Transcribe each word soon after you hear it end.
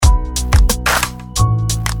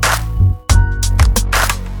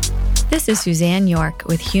This is Suzanne York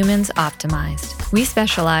with Humans Optimized. We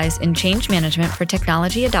specialize in change management for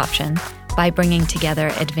technology adoption by bringing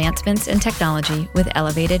together advancements in technology with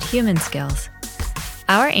elevated human skills.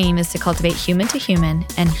 Our aim is to cultivate human-to-human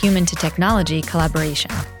and human-to-technology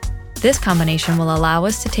collaboration. This combination will allow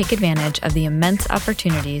us to take advantage of the immense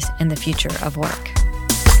opportunities in the future of work.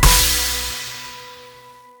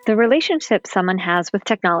 The relationship someone has with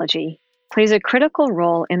technology plays a critical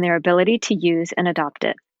role in their ability to use and adopt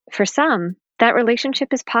it. For some, that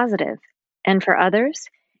relationship is positive, and for others,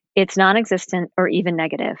 it's non-existent or even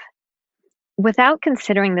negative. Without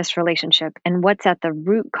considering this relationship and what's at the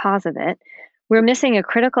root cause of it, we're missing a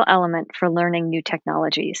critical element for learning new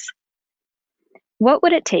technologies. What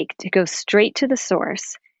would it take to go straight to the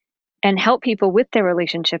source and help people with their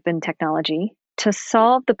relationship in technology to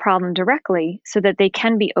solve the problem directly so that they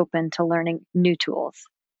can be open to learning new tools?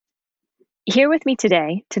 Here with me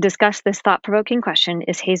today to discuss this thought-provoking question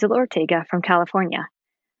is Hazel Ortega from California.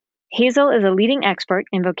 Hazel is a leading expert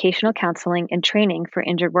in vocational counseling and training for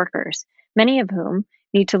injured workers, many of whom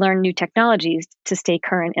need to learn new technologies to stay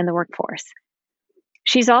current in the workforce.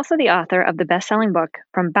 She's also the author of the best-selling book,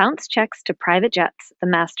 From Bounce Checks to Private Jets, The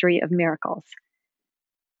Mastery of Miracles.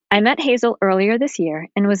 I met Hazel earlier this year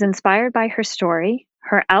and was inspired by her story,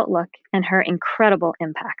 her outlook, and her incredible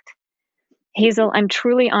impact. Hazel, I'm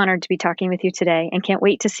truly honored to be talking with you today and can't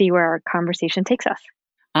wait to see where our conversation takes us.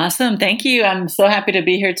 Awesome. Thank you. I'm so happy to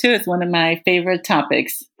be here too. It's one of my favorite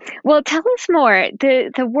topics. Well, tell us more.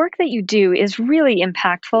 The work that you do is really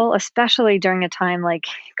impactful, especially during a time like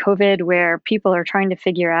COVID where people are trying to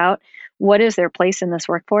figure out what is their place in this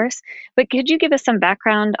workforce. But could you give us some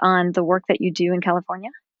background on the work that you do in California?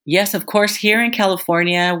 Yes, of course. Here in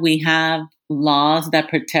California, we have laws that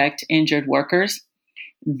protect injured workers.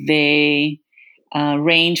 They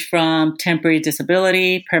range from temporary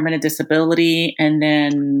disability, permanent disability, and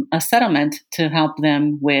then a settlement to help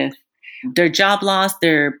them with their job loss,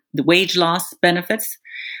 the wage loss benefits.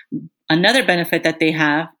 Another benefit that they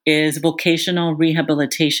have is vocational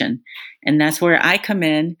rehabilitation. And that's where I come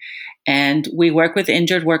in, and we work with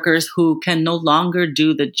injured workers who can no longer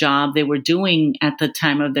do the job they were doing at the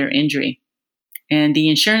time of their injury. And the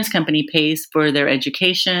insurance company pays for their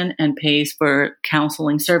education and pays for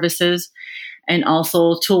counseling services, and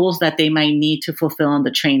also tools that they might need to fulfill on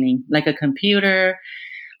the training, like a computer.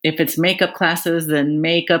 If it's makeup classes, then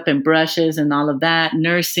makeup and brushes and all of that,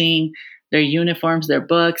 nursing, their uniforms, their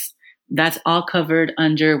books, that's all covered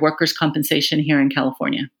under workers' compensation here in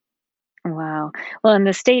California. Wow. Well, and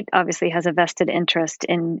the state obviously has a vested interest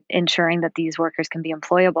in ensuring that these workers can be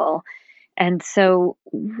employable. And so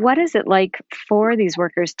what is it like for these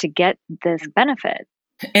workers to get this benefit?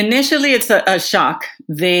 Initially, it's a shock.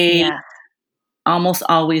 They almost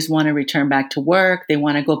always want to return back to work. They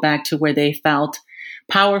want to go back to where they felt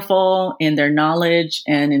powerful in their knowledge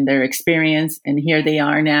and in their experience. And here they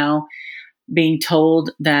are now being told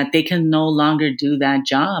that they can no longer do that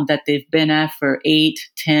job that they've been at for 8,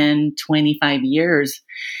 10, 25 years.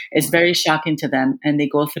 It's very shocking to them. And they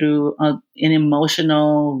go through an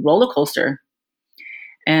emotional roller coaster.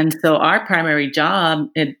 And so our primary job,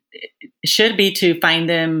 it should be to find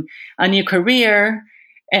them a new career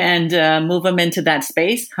and move them into that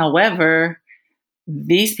space. However,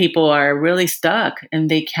 these people are really stuck and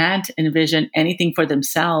they can't envision anything for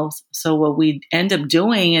themselves. So what we end up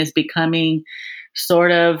doing is becoming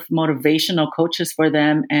sort of motivational coaches for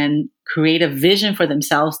them and create a vision for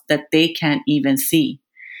themselves that they can't even see.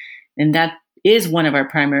 And that is one of our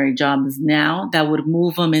primary jobs now that would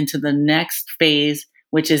move them into the next phase,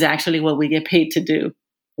 which is actually what we get paid to do,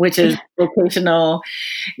 which is vocational,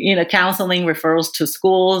 counseling, referrals to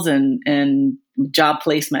schools and job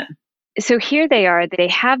placement. So here they are, they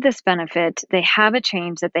have this benefit, they have a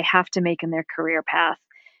change that they have to make in their career path.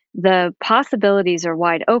 The possibilities are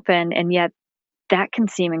wide open, and yet that can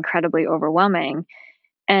seem incredibly overwhelming.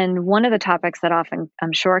 And one of the topics that often,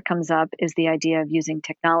 I'm sure, comes up is the idea of using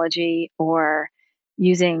technology or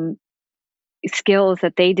using skills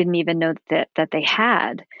that they didn't even know that they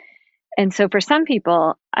had. And so for some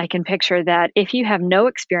people, I can picture that if you have no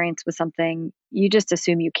experience with something, you just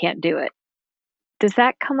assume you can't do it. Does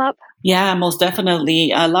that come up? Yeah, most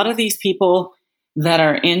definitely. A lot of these people that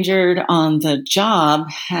are injured on the job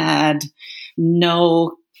had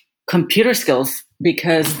no computer skills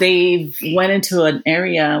because they went into an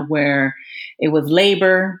area where it was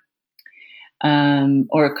labor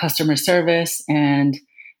or customer service and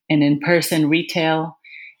in-person retail,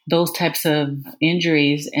 those types of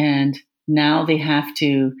injuries. And now they have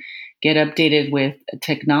to get updated with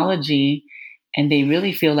technology and they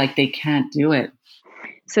really feel like they can't do it.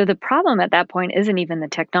 So the problem at that point isn't even the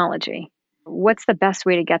technology. what's the best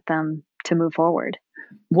way to get them to move forward?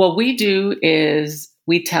 What we do is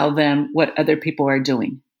we tell them what other people are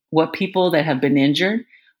doing, what people that have been injured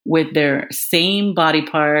with their same body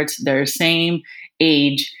parts, their same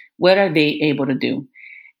age, what are they able to do?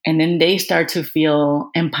 And then they start to feel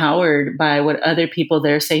empowered by what other people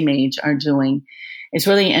their same age are doing. It's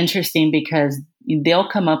really interesting because they'll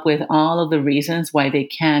come up with all of the reasons why they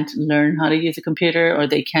can't learn how to use a computer, or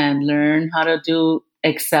they can't learn how to do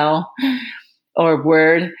Excel or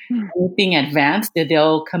Word, anything advanced, that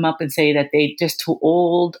they'll come up and say that they're just too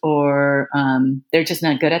old, or they're just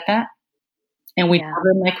not good at that. And we tell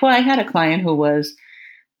them, like, well, I had a client who was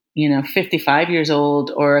 55 years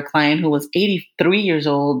old, or a client who was 83 years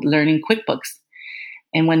old learning QuickBooks.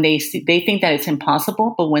 And when they think that it's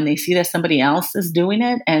impossible, but when they see that somebody else is doing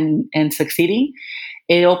it and succeeding,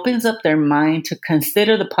 it opens up their mind to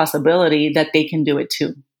consider the possibility that they can do it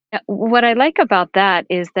too. What I like about that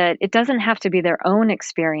is that it doesn't have to be their own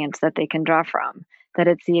experience that they can draw from, that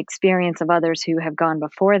it's the experience of others who have gone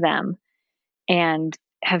before them and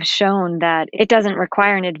have shown that it doesn't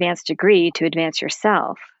require an advanced degree to advance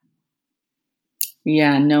yourself.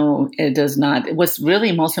 Yeah, no, it does not. What's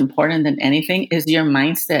really most important than anything is your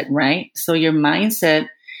mindset, right? So your mindset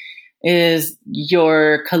is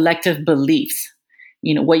your collective beliefs,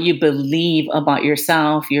 what you believe about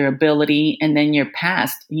yourself, your ability, and then your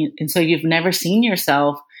past. And so you've never seen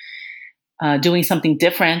yourself doing something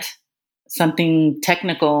different, something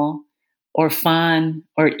technical or fun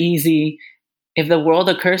or easy. If the world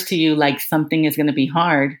occurs to you like something is going to be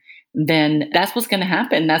hard, then that's what's going to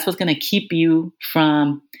happen. That's what's going to keep you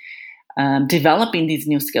from developing these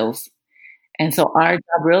new skills. And so our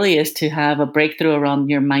job really is to have a breakthrough around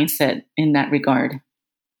your mindset in that regard.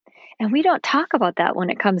 And we don't talk about that when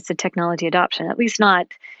it comes to technology adoption, at least not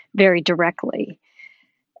very directly.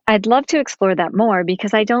 I'd love to explore that more,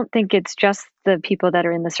 because I don't think it's just the people that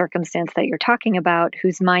are in the circumstance that you're talking about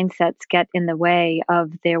whose mindsets get in the way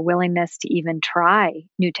of their willingness to even try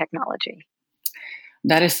new technology.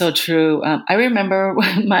 That is so true. I remember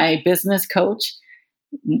when my business coach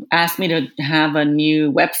asked me to have a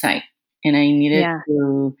new website, and I needed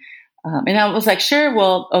to, and I was like, sure,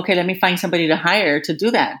 well, okay, let me find somebody to hire to do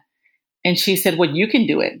that. And she said, well, you can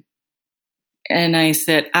do it. And I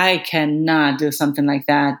said, I cannot do something like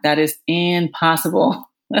that. That is impossible.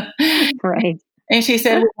 Right. And she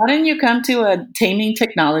said, well, why don't you come to a Taming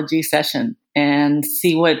Technology session and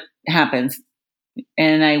see what happens?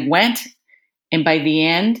 And I went. And by the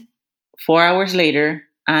end, 4 hours later,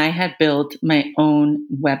 I had built my own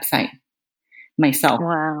website myself.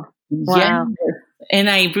 Wow. Yeah. And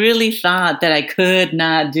I really thought that I could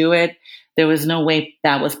not do it. There was no way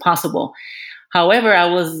that was possible. However, I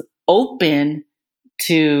was open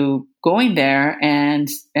to going there and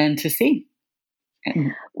to see.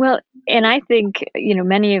 Well, and I think,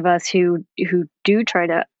 many of us who do try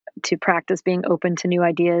to practice being open to new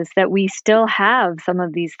ideas, that we still have some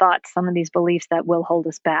of these thoughts, some of these beliefs that will hold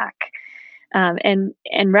us back. And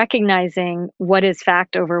recognizing what is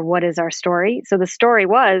fact over what is our story. So the story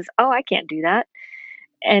was, oh, I can't do that.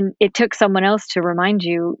 And it took someone else to remind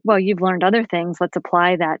you, well, you've learned other things. Let's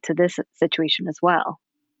apply that to this situation as well.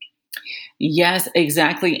 Yes,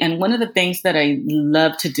 exactly. And one of the things that I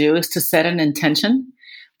love to do is to set an intention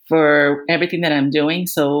for everything that I'm doing.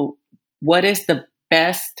 So what is the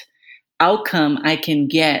best outcome I can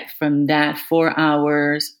get from that 4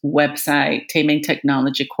 hours website Taming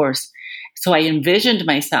Technology course? So I envisioned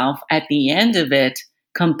myself at the end of it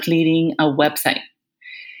completing a website.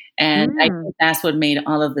 And I think that's what made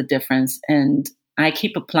all of the difference. And I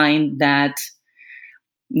keep applying that,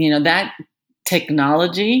 that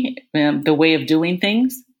technology, the way of doing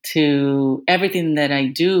things, to everything that I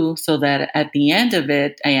do, so that at the end of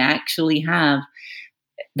it, I actually have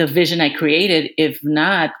the vision I created, if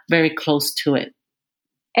not very close to it.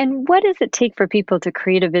 And what does it take for people to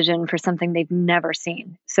create a vision for something they've never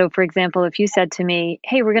seen? So, for example, if you said to me,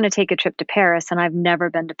 hey, we're going to take a trip to Paris, and I've never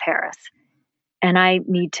been to Paris, and I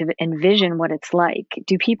need to envision what it's like,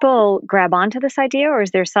 do people grab onto this idea, or is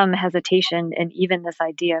there some hesitation in even this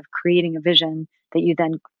idea of creating a vision that you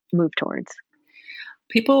then move towards?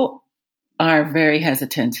 People are very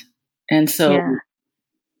hesitant. And so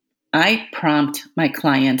I prompt my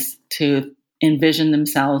clients to envision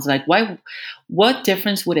themselves like, what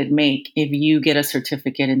difference would it make if you get a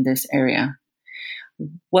certificate in this area?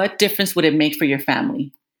 What difference would it make for your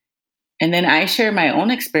family? And then I share my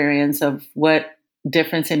own experience of what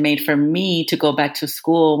difference it made for me to go back to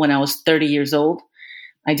school when I was 30 years old.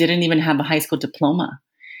 I didn't even have a high school diploma.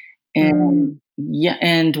 And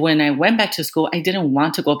and when I went back to school, I didn't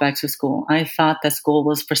want to go back to school. I thought that school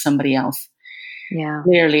was for somebody else. Yeah.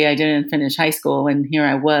 Clearly, I didn't finish high school, and here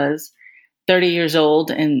I was, 30 years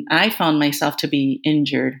old, and I found myself to be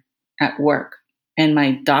injured at work. And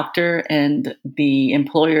my doctor and the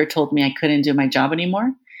employer told me I couldn't do my job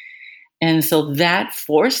anymore. And so that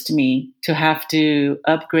forced me to have to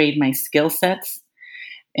upgrade my skill sets.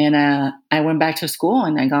 And I went back to school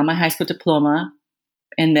and I got my high school diploma.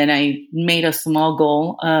 And then I made a small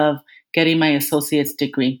goal of getting my associate's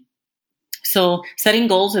degree. So setting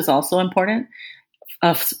goals is also important.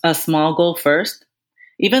 A small goal first.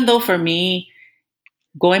 Even though for me,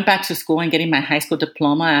 going back to school and getting my high school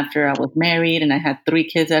diploma after I was married and I had 3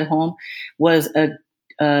 kids at home was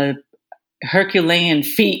a Herculean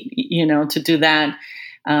feat, to do that.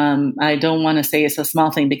 I don't want to say it's a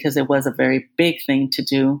small thing because it was a very big thing to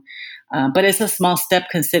do. But it's a small step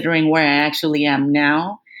considering where I actually am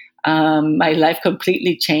now. My life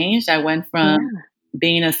completely changed. I went from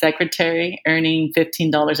being a secretary, earning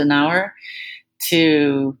 $15 an hour,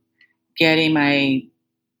 to getting my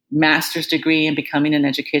master's degree and becoming an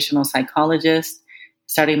educational psychologist,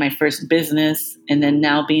 starting my first business, and then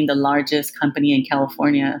now being the largest company in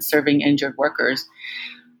California serving injured workers.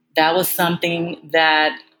 That was something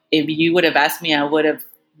that if you would have asked me, I would have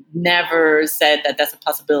never said that that's a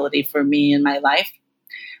possibility for me in my life.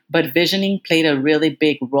 But visioning played a really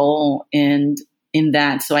big role in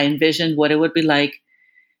that. So I envisioned what it would be like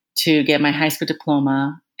to get my high school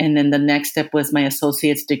diploma. And then the next step was my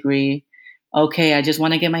associate's degree. Okay, I just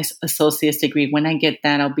want to get my associate's degree. When I get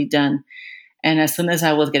that, I'll be done. And as soon as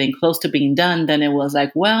I was getting close to being done, then it was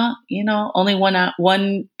like, well, only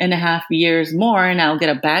 1.5 years more and I'll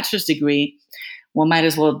get a bachelor's degree. Well, might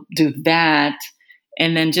as well do that.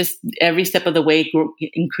 And then just every step of the way,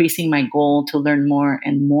 increasing my goal to learn more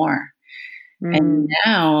and more. And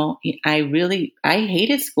now I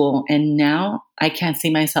hated school. And now I can't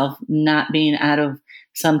see myself not being out of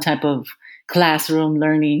some type of classroom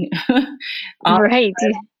learning. Right.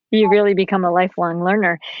 You really become a lifelong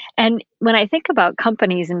learner. And when I think about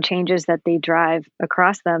companies and changes that they drive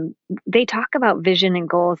across them, they talk about vision and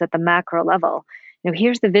goals at the macro level.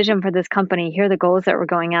 Here's the vision for this company. Here are the goals that we're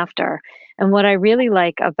going after. And what I really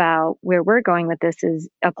like about where we're going with this is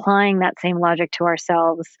applying that same logic to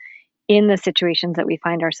ourselves in the situations that we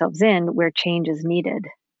find ourselves in where change is needed.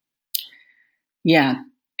 Yeah,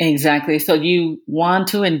 exactly. So you want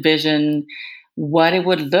to envision what it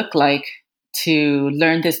would look like to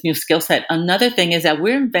learn this new skill set. Another thing is that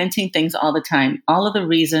we're inventing things all the time. All of the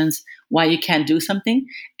reasons why you can't do something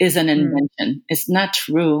is an invention. It's not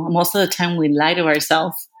true. Most of the time we lie to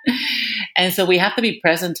ourselves. And so we have to be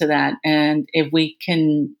present to that. And if we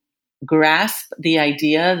can grasp the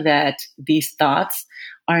idea that these thoughts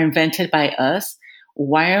are invented by us,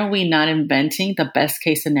 why are we not inventing the best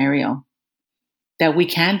case scenario that we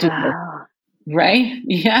can do this? Right?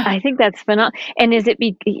 Yeah. I think that's phenomenal. And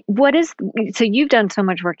so you've done so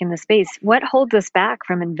much work in this space. What holds us back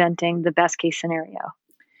from inventing the best case scenario?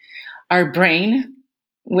 Our brain.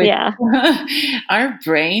 Our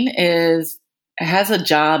brain has a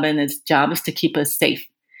job, and its job is to keep us safe.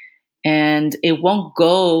 And it won't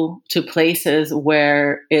go to places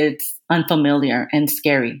where it's unfamiliar and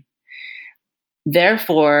scary.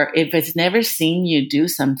 Therefore, if it's never seen you do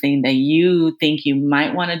something that you think you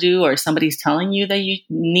might want to do, or somebody's telling you that you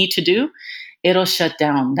need to do, it'll shut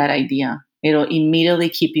down that idea. It'll immediately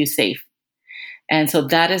keep you safe. And so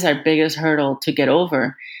that is our biggest hurdle to get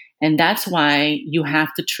over. And that's why you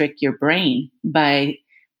have to trick your brain by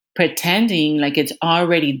pretending like it's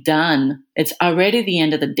already done. It's already the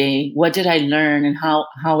end of the day. What did I learn, and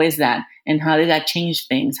how is that? And how did that change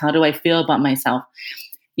things? How do I feel about myself?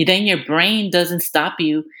 Then your brain doesn't stop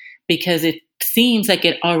you because it seems like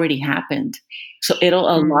it already happened. So it'll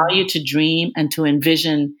allow you to dream and to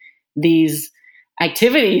envision these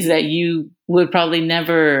activities that you would probably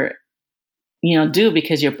never, do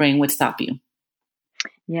because your brain would stop you.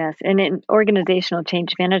 Yes. And in organizational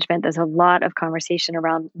change management, there's a lot of conversation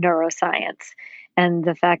around neuroscience and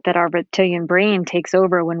the fact that our reptilian brain takes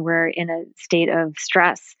over when we're in a state of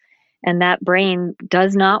stress. And that brain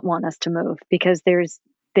does not want us to move because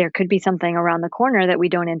there could be something around the corner that we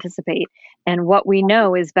don't anticipate. And what we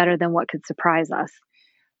know is better than what could surprise us.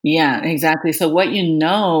 Yeah, exactly. So what you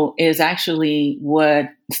know is actually what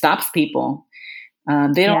stops people.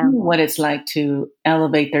 They don't know what it's like to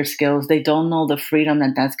elevate their skills. They don't know the freedom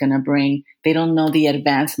that that's going to bring. They don't know the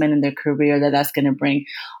advancement in their career that that's going to bring.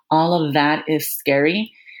 All of that is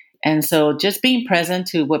scary. And so just being present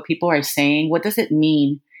to what people are saying, what does it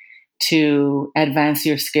mean to advance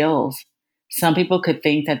your skills? Some people could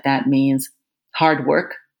think that that means hard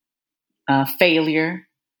work, failure,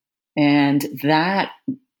 and that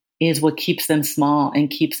is what keeps them small and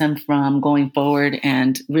keeps them from going forward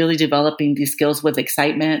and really developing these skills with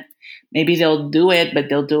excitement. Maybe they'll do it, but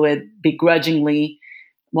they'll do it begrudgingly.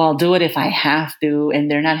 Well, I'll do it if I have to, and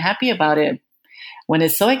they're not happy about it when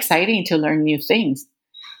it's so exciting to learn new things.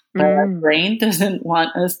 But our brain doesn't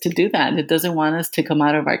want us to do that. It doesn't want us to come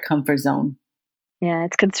out of our comfort zone. Yeah,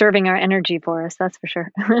 it's conserving our energy for us, that's for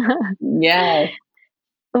sure. Yeah.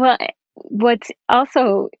 Well, what's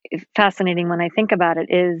also fascinating when I think about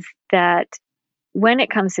it is that when it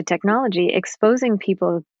comes to technology, exposing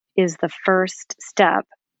people is the first step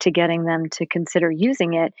to getting them to consider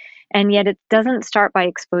using it. And yet it doesn't start by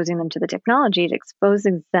exposing them to the technology, it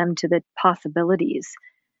exposes them to the possibilities.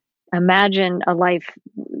 Imagine a life,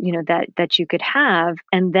 that you could have,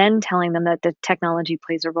 and then telling them that the technology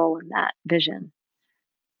plays a role in that vision.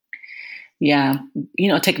 Yeah.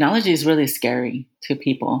 Technology is really scary to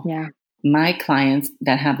people. Yeah. My clients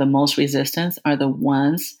that have the most resistance are the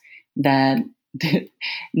ones that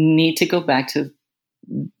need to go back to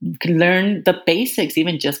learn the basics,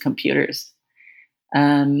 even just computers.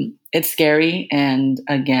 It's scary. And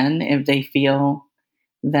again, if they feel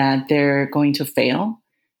that they're going to fail,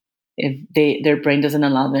 if their brain doesn't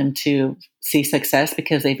allow them to see success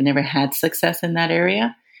because they've never had success in that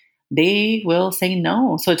area, they will say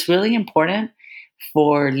no. So it's really important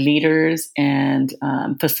for leaders and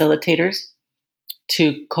facilitators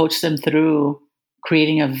to coach them through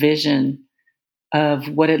creating a vision of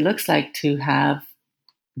what it looks like to have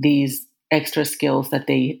these extra skills that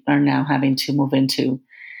they are now having to move into.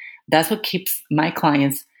 That's what keeps my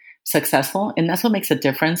clients successful. And that's what makes a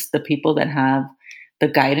difference. The people that have the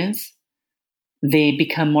guidance, they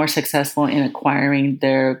become more successful in acquiring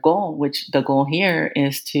their goal, which the goal here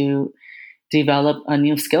is to develop a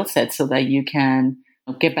new skill set so that you can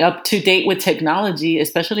get up to date with technology,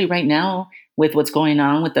 especially right now with what's going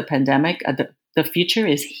on with the pandemic. The future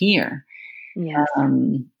is here. Yes.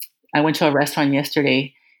 I went to a restaurant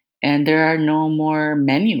yesterday and there are no more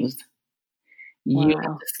menus. Wow. You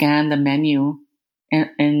have to scan the menu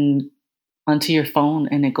and onto your phone,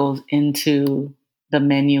 and it goes into the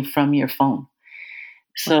menu from your phone.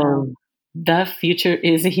 So wow. The future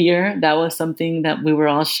is here. That was something that we were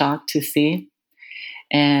all shocked to see.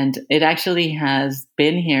 And it actually has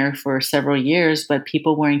been here for several years, but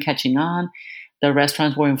people weren't catching on. The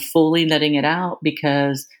restaurants weren't fully letting it out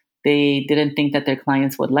because they didn't think that their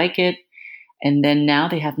clients would like it. And then now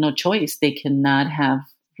they have no choice. They can't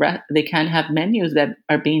have menus that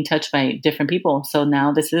are being touched by different people. So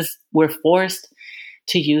now we're forced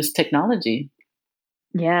to use technology.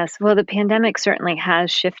 Yes. Well, the pandemic certainly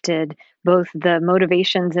has shifted both the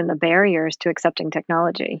motivations and the barriers to accepting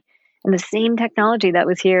technology. And the same technology that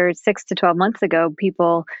was here 6 to 12 months ago,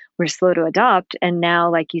 people were slow to adopt. And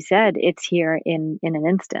now, like you said, it's here in an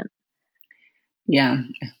instant. Yeah,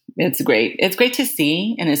 it's great. It's great to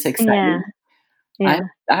see, and it's exciting. Yeah.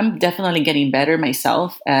 I'm definitely getting better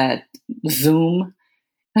myself at Zoom.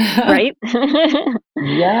 Right?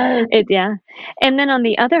 Yes. Yeah. And then on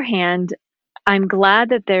the other hand, I'm glad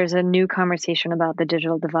that there's a new conversation about the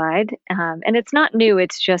digital divide. And it's not new,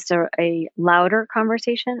 it's just a louder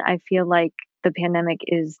conversation. I feel like the pandemic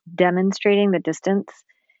is demonstrating the distance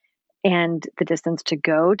and the distance to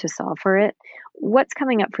go to solve for it. What's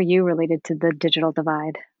coming up for you related to the digital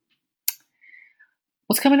divide?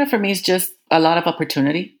 What's coming up for me is just a lot of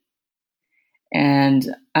opportunity.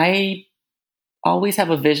 And I always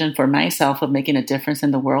have a vision for myself of making a difference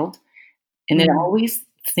in the world. And it always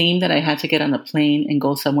seemed that I had to get on a plane and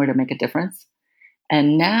go somewhere to make a difference.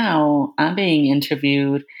 And now I'm being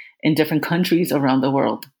interviewed in different countries around the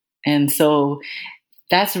world. And so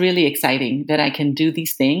that's really exciting that I can do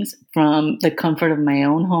these things from the comfort of my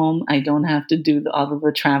own home. I don't have to do all of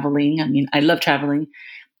the traveling. I mean, I love traveling,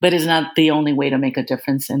 but it's not the only way to make a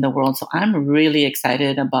difference in the world. So I'm really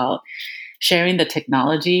excited about sharing the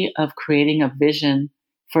technology of creating a vision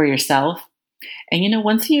for yourself. And,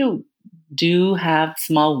 once you do have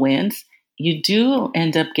small wins, you do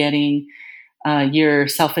end up getting your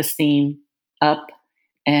self-esteem up,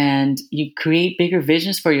 and you create bigger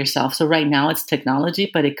visions for yourself. So right now it's technology,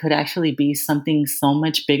 but it could actually be something so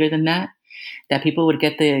much bigger than that people would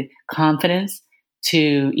get the confidence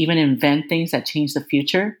to even invent things that change the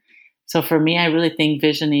future. So for me, I really think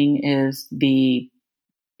visioning is the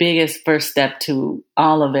biggest first step to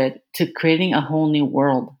all of it, to creating a whole new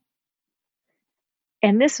world.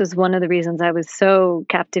 And this was one of the reasons I was so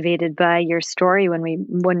captivated by your story when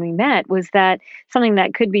we met, was that something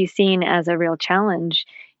that could be seen as a real challenge,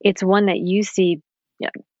 it's one that you see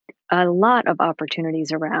a lot of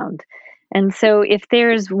opportunities around. And so if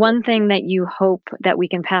there's one thing that you hope that we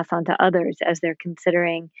can pass on to others as they're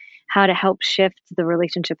considering how to help shift the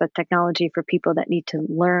relationship with technology for people that need to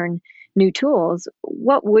learn new tools,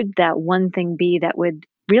 what would that one thing be that would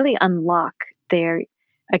really unlock their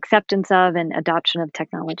acceptance of and adoption of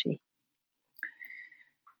technology?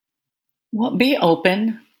 Well, be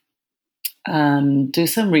open, do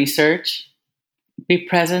some research, be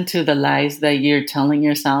present to the lies that you're telling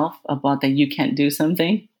yourself about that you can't do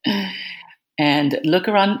something, and look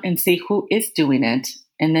around and see who is doing it,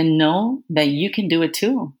 and then know that you can do it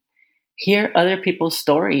too. Hear other people's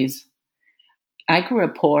stories. I grew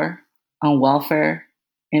up poor, on welfare,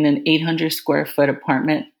 in an 800 square foot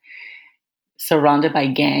apartment, surrounded by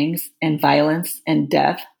gangs and violence and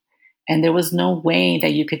death. And there was no way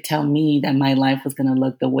that you could tell me that my life was going to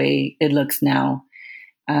look the way it looks now.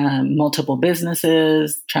 Multiple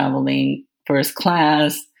businesses, traveling first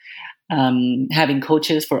class, having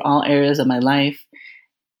coaches for all areas of my life.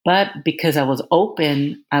 But because I was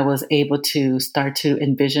open, I was able to start to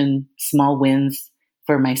envision small wins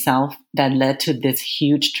for myself that led to this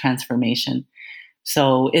huge transformation.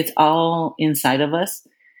 So it's all inside of us.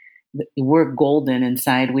 We're golden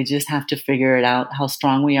inside. We just have to figure it out, how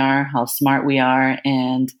strong we are, how smart we are.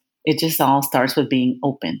 And it just all starts with being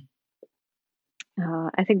open.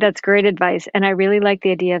 I think that's great advice. And I really like the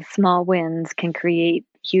idea of small wins can create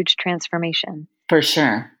huge transformation. For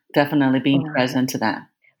sure. Definitely being present to that.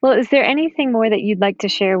 Well, is there anything more that you'd like to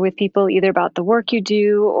share with people, either about the work you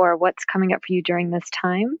do or what's coming up for you during this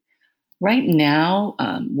time? Right now,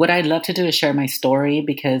 what I'd love to do is share my story,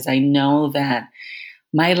 because I know that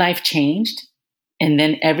my life changed, and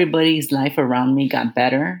then everybody's life around me got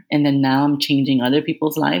better. And then now I'm changing other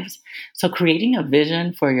people's lives. So creating a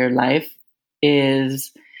vision for your life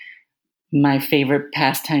is my favorite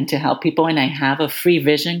pastime to help people. And I have a free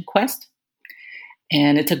vision quest,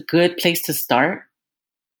 and it's a good place to start.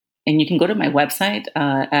 And you can go to my website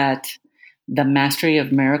at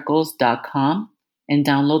themasteryofmiracles.com and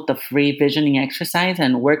download the free visioning exercise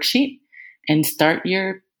and worksheet and start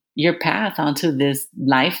your path onto this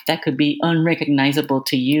life that could be unrecognizable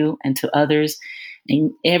to you and to others.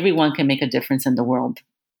 And everyone can make a difference in the world.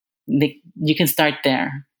 You can start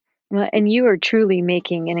there. Well, and you are truly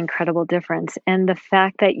making an incredible difference. And the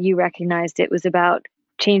fact that you recognized it was about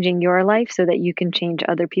changing your life so that you can change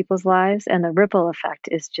other people's lives, and the ripple effect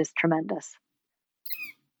is just tremendous.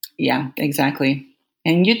 Yeah, exactly.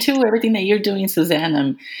 And you too, everything that you're doing,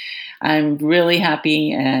 Suzanne, I'm really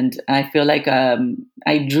happy, and I feel like I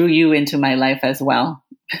drew you into my life as well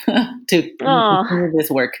to do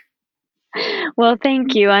this work. Well,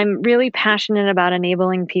 thank you. I'm really passionate about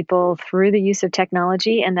enabling people through the use of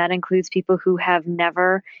technology, and that includes people who have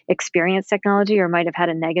never experienced technology or might have had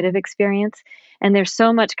a negative experience. And there's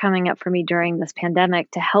so much coming up for me during this pandemic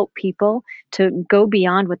to help people to go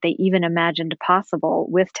beyond what they even imagined possible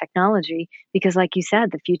with technology, because like you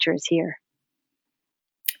said, the future is here.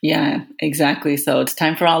 Yeah, exactly. So it's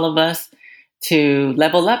time for all of us to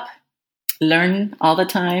level up, learn all the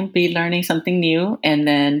time, be learning something new, and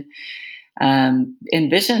then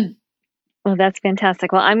envision. Well, that's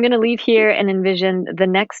fantastic. Well, I'm going to leave here and envision the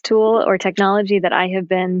next tool or technology that I have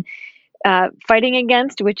been fighting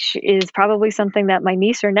against, which is probably something that my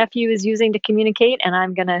niece or nephew is using to communicate, and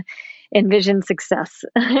I'm going to envision success.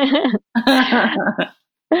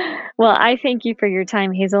 Well, I thank you for your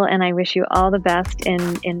time, Hazel, and I wish you all the best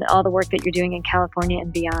in all the work that you're doing in California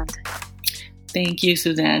and beyond. Thank you,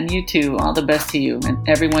 Suzanne. You too. All the best to you and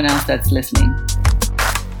everyone else that's listening.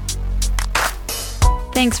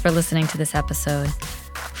 Thanks for listening to this episode.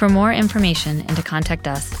 For more information and to contact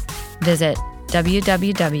us, visit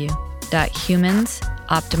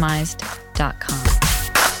www.humansoptimized.com.